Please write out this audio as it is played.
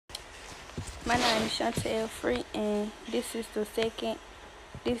My name is Chantel Free, and this is the second.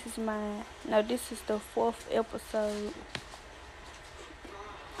 This is my no. This is the fourth episode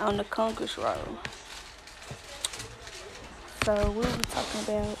on the Congress Road. So we'll be talking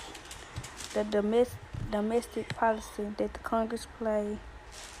about the domestic policy that the Congress play,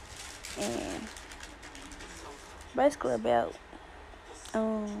 and basically about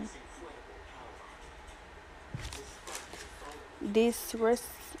this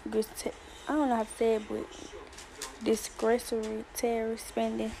I don't know how to say it, but discretionary tariff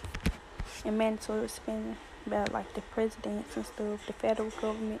spending and mandatory spending about like the presidents and stuff, the federal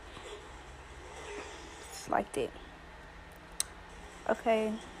government. It's like that.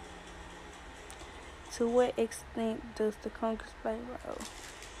 Okay. To what extent does the Congress play a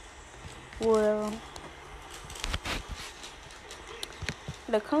role? Well,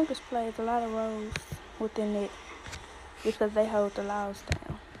 the Congress plays a lot of roles within it because they hold the laws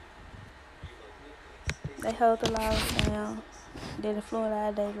down. They hold the laws down that influence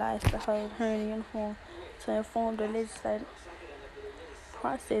our daily lives to hold her in uniform to inform the legislative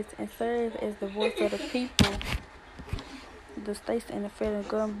process and serve as the voice of the people, the states and the federal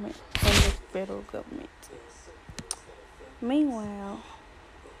government. Meanwhile,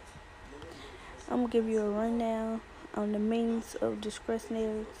 I'm going to give you a rundown on the means of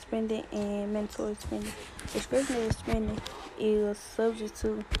discretionary spending and mandatory spending. Discretionary spending is subject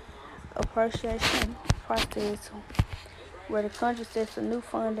to appropriation process where the Congress sets a new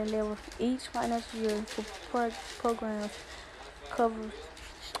funding level for each financial year for programs covered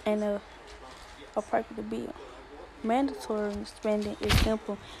in a appropriate bill. Mandatory spending is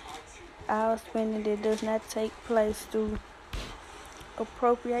simple. All spending that does not take place through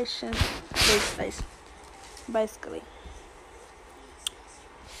appropriation legislation, basically.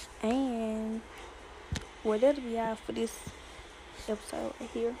 And well, that'll be all for this episode right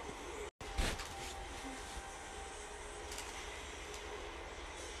here.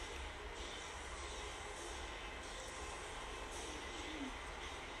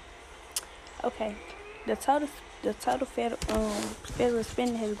 Okay, the total federal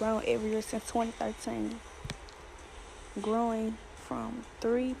spending has grown every year since 2013, growing from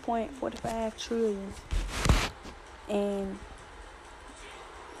 3.45 trillion in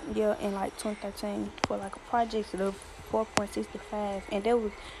like 2013 for like a project of 4.65, and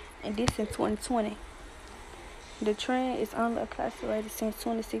this in 2020. The trend is only accelerated since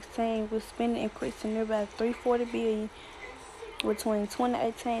 2016, with spending increasing near about 340 billion between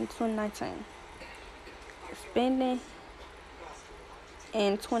 2018 and 2019. Spending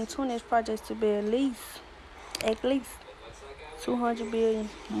in 2020 is projected to be at least 200 billion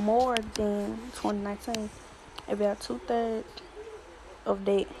more than 2019, about 2/3 of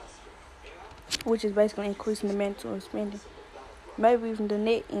that, which is basically increasing the mandatory spending, maybe even the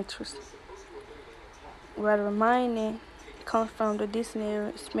net interest. While the remaining comes from the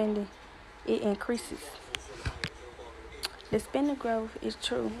discretionary spending, it increases. The spending growth is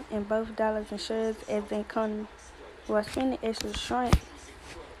true in both dollars and shares as the economy, while spending actually shrunk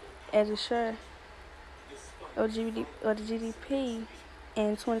as a share of the GDP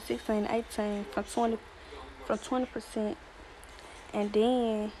in 2016-18 from 20% and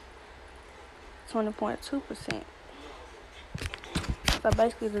then 20.2%. So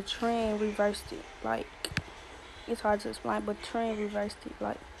basically the trend reversed it. Like, it's hard to explain, but the trend reversed it.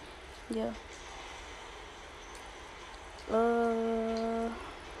 Like, yeah.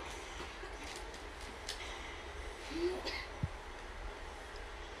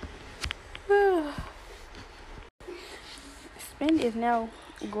 Spending is now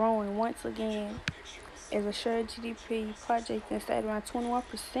growing once again as a share of GDP project and stayed around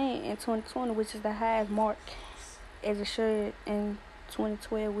 21% in 2020, which is the highest mark as a share in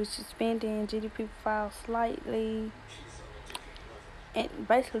 2012, which is spending and GDP falls slightly, and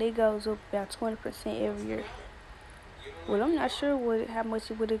basically it goes up about 20% every year. Well, I'm not sure how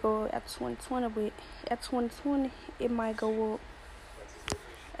much it would go after 2020, but at 2020 it might go up.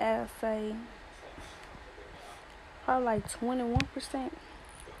 I'd say probably like 21%.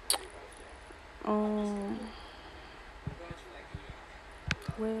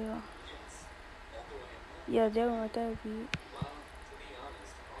 Well, yeah, that would be.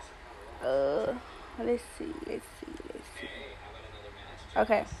 Let's see.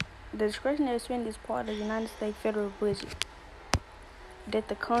 Okay, the discretionary spending is part of the United States federal budget that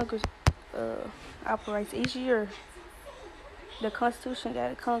the Congress operates each year. The Constitution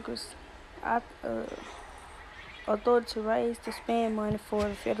got Congress authority to raise to spend money for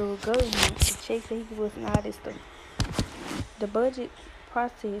the federal government, to check the equals and all this stuff. The budget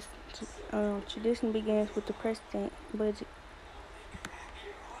process traditionally begins with the president's budget.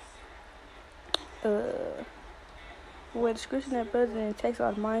 Uh, where discretionary budgeting takes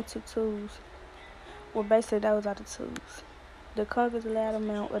out money to tools. Well, basically, those are the tools. The Congress allowed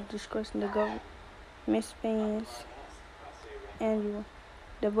amount of discretion the government spends annually.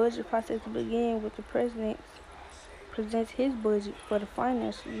 The budget process begins with the president presents his budget for the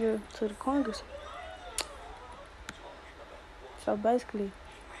financial year to the Congress. So basically,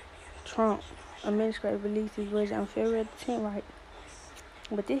 Trump administrator released his budget on February 10th, right?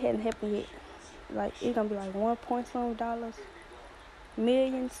 But this hadn't happened yet. Like, it's gonna be like 1 point some dollars,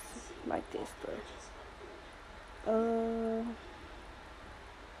 millions, like this stuff.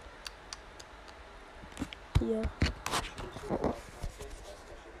 Yeah.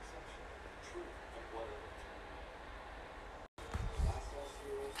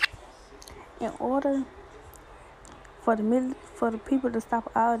 In order for the people to stop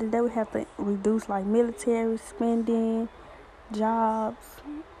all this, they would have to reduce like military spending, jobs,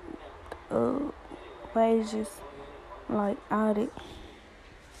 uh, wages, like all that.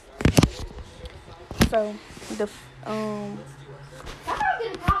 So the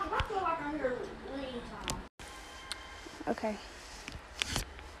okay. Okay.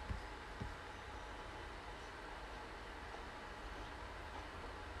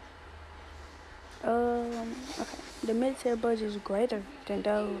 The military budget is greater than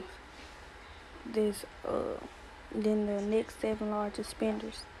those. This than the next seven largest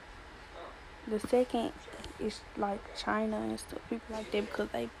spenders. The second is like China and stuff, people like that, because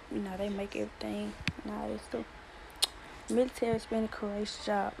they make everything and all that stuff. Military spending creates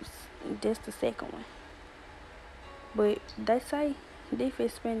jobs. That's the second one. But they say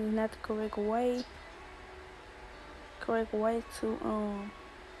defense spending is not the correct way to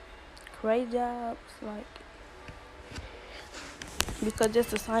create jobs, like, because just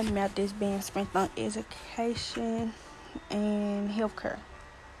the same amount that's being spent on education and healthcare.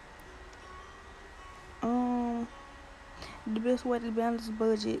 The best way to balance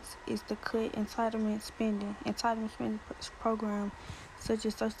budgets is to cut entitlement spending program such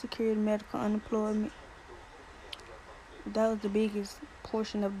as Social Security, medical, unemployment. That was the biggest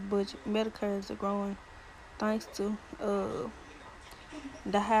portion of the budget. Medicare is growing thanks to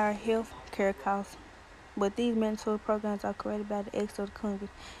the higher health care costs. But these mandatory programs are created by the acts of the Congress.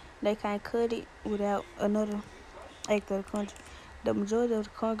 They can't cut it without another act of the country. The majority of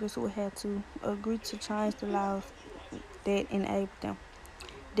the Congress would have to agree to change the laws that enable them.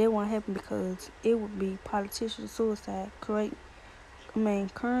 That won't happen because it would be politician suicide. Current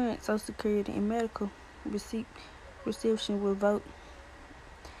Social Security and medical reception will vote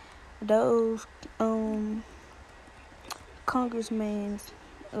those congressmen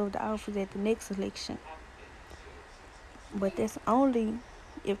of the office at the next election. But that's only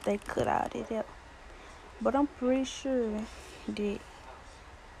if they cut all that out. But I'm pretty sure that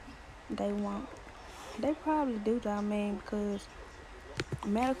they won't. They probably do that, because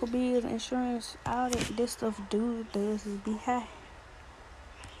medical bills, insurance, all this stuff does is be high.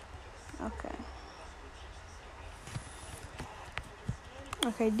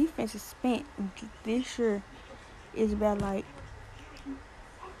 Okay, defense is spent this year is about like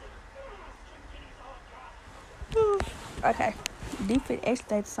defense actually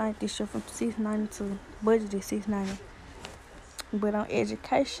stayed the same this year from 690 to budgeted 690. But on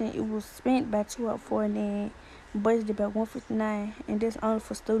education, it was spent by 204 and then budgeted about 159, and that's only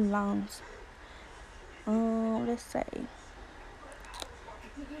for student loans. Let's say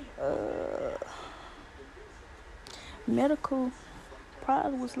medical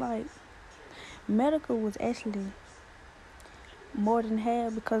was actually more than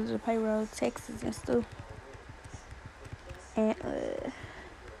half because of the payroll taxes and stuff. And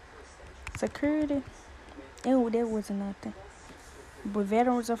security, that wasn't nothing. But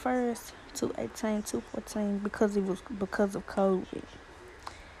Veterans Affairs, 218, 214, because of COVID.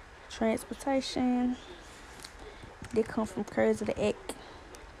 Transportation, they come from CARES of the Act.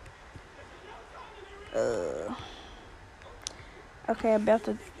 About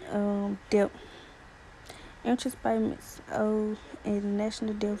the debt. Interest payments owed and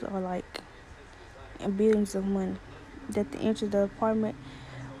national debts are like in billions of money that the interest the Department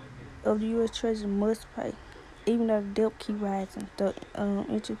of the U.S. Treasury must pay. Even though the debt keep rising, the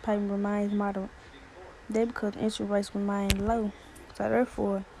interest payment remains moderate. That's because interest rates remain low. So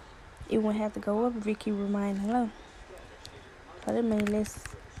therefore, it won't have to go up if it keep remaining low. So that means less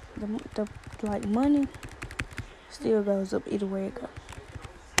the money still goes up either way it goes.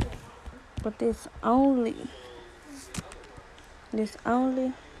 But this only if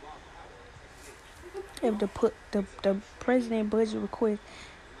the president budget request,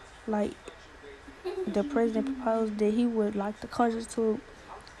 like the president proposed that he would like the country to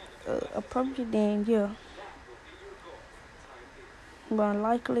appropriate, then yeah. But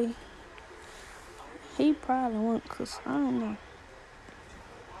likely, he probably won't, cause I don't know.